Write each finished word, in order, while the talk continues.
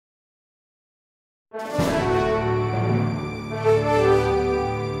Welcome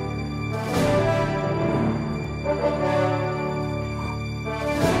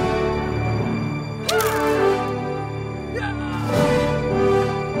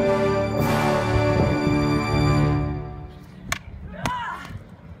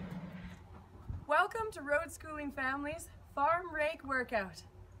to Road Schooling Family's Farm Rake Workout.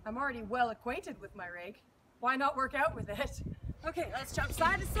 I'm already well acquainted with my rake. Why not work out with it? Okay, let's jump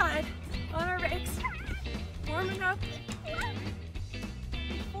side to side on our rakes. Warming up.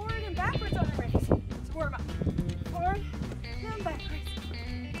 Forward and backwards on our rakes. So warm up. Forward and backwards.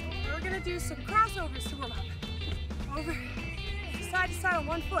 We're gonna do some crossovers to warm up. Over, side to side on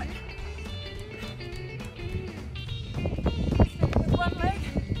one foot. Stick with one leg,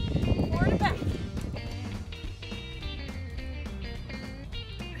 forward and back.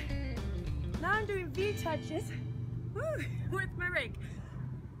 Now I'm doing V-touches with my rake.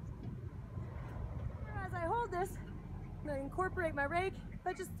 As I hold this, I'm going to incorporate my rake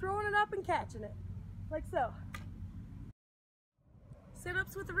by just throwing it up and catching it, like so.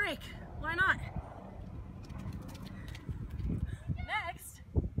 Sit-ups with the rake, why not? Next,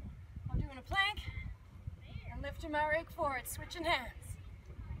 I'm doing a plank and lifting my rake forward, switching hands.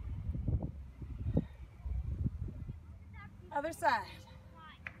 Other side.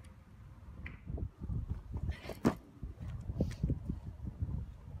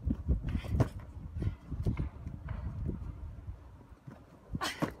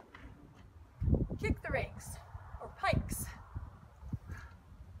 Kick the rakes, or pikes.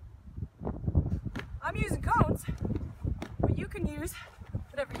 I'm using cones, but you can use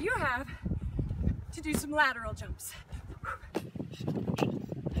whatever you have to do some lateral jumps.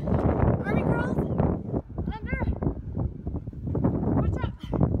 Army curls, under, watch out.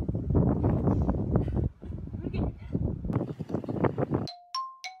 Again.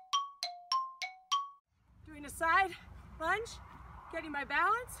 Doing a side lunge, getting my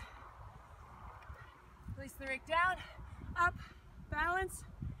balance. Release the rake down, up, balance,